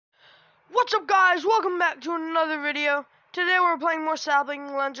What's up, guys? Welcome back to another video. Today we're playing more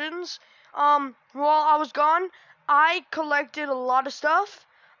Sapling Legends. While I was gone, I collected a lot of stuff.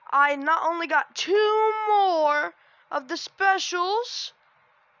 I not only got 2 more of the specials,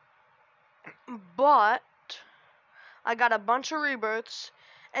 but I got a bunch of rebirths.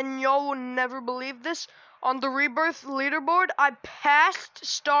 And y'all will never believe this. On the rebirth leaderboard, I passed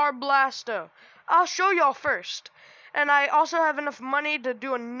Star Blasto. I'll show y'all first. And I also have enough money to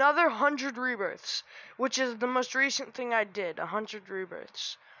do another 100 rebirths, which is the most recent thing I did, 100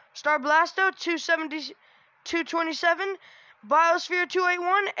 rebirths. Star Blasto, 270, 227. Biosphere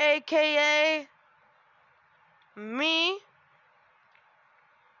 281, aka me.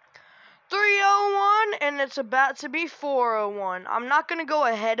 301, and it's about to be 401. I'm not going to go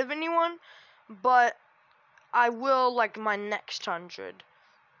ahead of anyone, but I will like my next 100.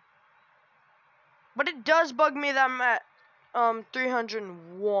 But it does bug me that I'm at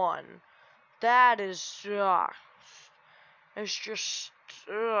 301. That is it's just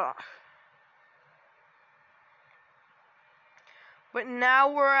But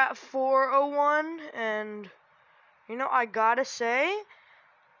now we're at 401, and you know, I gotta say,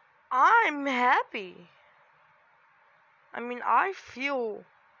 I'm happy. I mean, I feel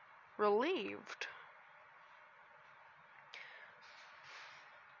relieved.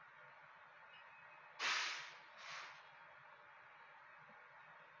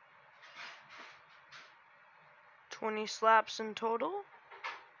 $20 slaps in total.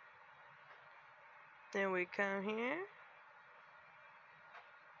 Then we come here.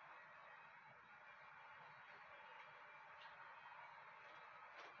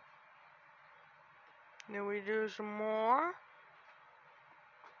 Then we do some more.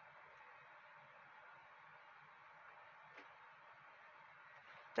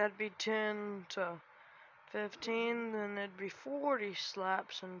 That'd be 10 to 15, then it'd be 40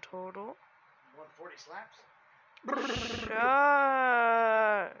 slaps in total. 140 slaps? Shush.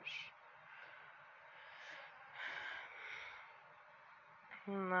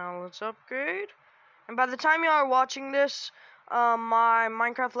 Now let's upgrade. And by the time y'all are watching this, my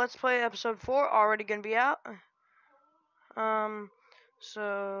Minecraft Let's Play episode 4 already gonna be out.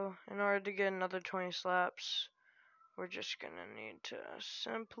 So in order to get another 20 slaps, we're just gonna need to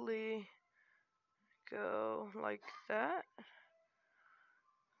simply go like that.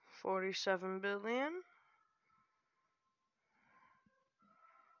 47 billion.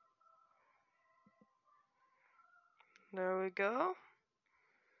 There we go.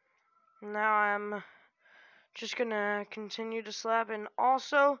 Now I'm just gonna continue to slap, and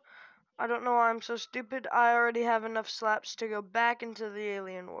also, I don't know why I'm so stupid, I already have enough slaps to go back into the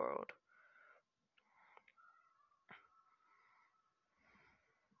alien world.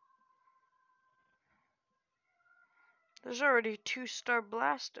 There's already 2 Star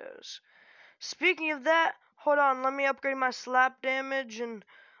Blastos. Speaking of that, hold on, let me upgrade my slap damage and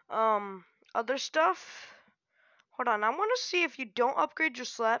other stuff. Hold on, I want to see if you don't upgrade your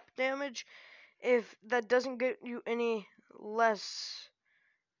slap damage, if that doesn't get you any less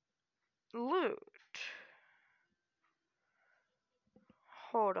loot.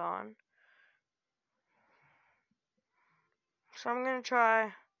 Hold on. So I'm gonna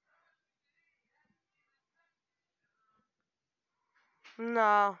try.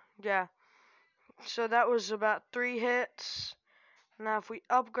 No, yeah. So that was about 3 hits. Now if we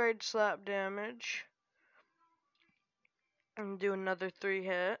upgrade slap damage and do another 3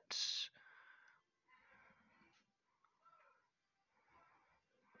 hits.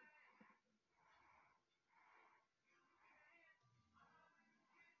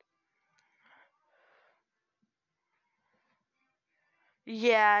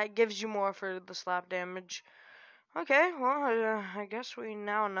 Yeah, it gives you more for the slap damage. Okay, well, I guess we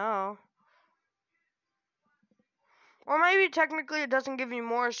now know. Or maybe technically it doesn't give you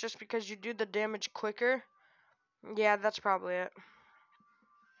more, it's just because you do the damage quicker. Yeah, that's probably it.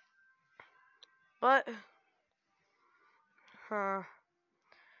 But, I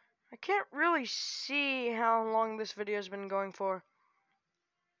can't really see how long this video has been going for.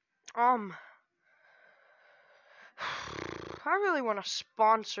 I really want to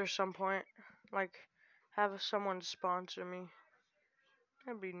sponsor some point. Like, have someone sponsor me.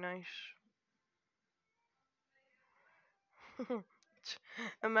 That'd be nice.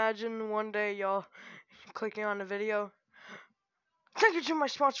 Imagine one day y'all clicking on a video. Thank you to my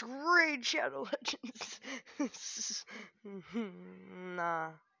sponsor, Raid Shadow Legends.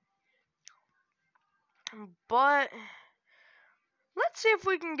 Nah. But let's see if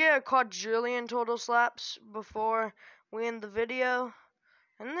we can get a quadrillion total slaps before we end the video.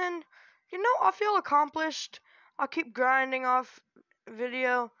 And then, you know, I'll feel accomplished. I'll keep grinding off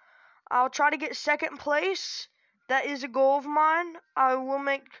video. I'll try to get second place. That is a goal of mine. I will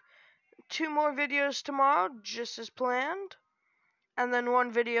make 2 more videos tomorrow, just as planned. And then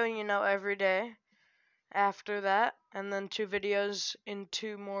 1 video, every day after that. And then 2 videos in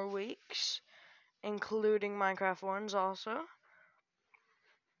 2 more weeks, including Minecraft ones also.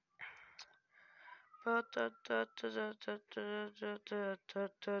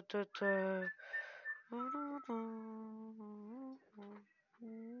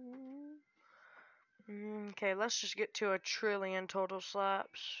 Okay, let's just get to 1,000,000,000,000 total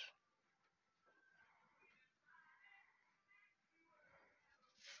slaps.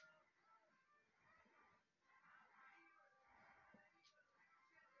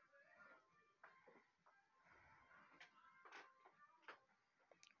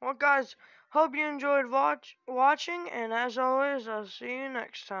 Well, guys, hope you enjoyed watching, and as always, I'll see you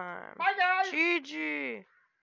next time. Bye, guys. GG.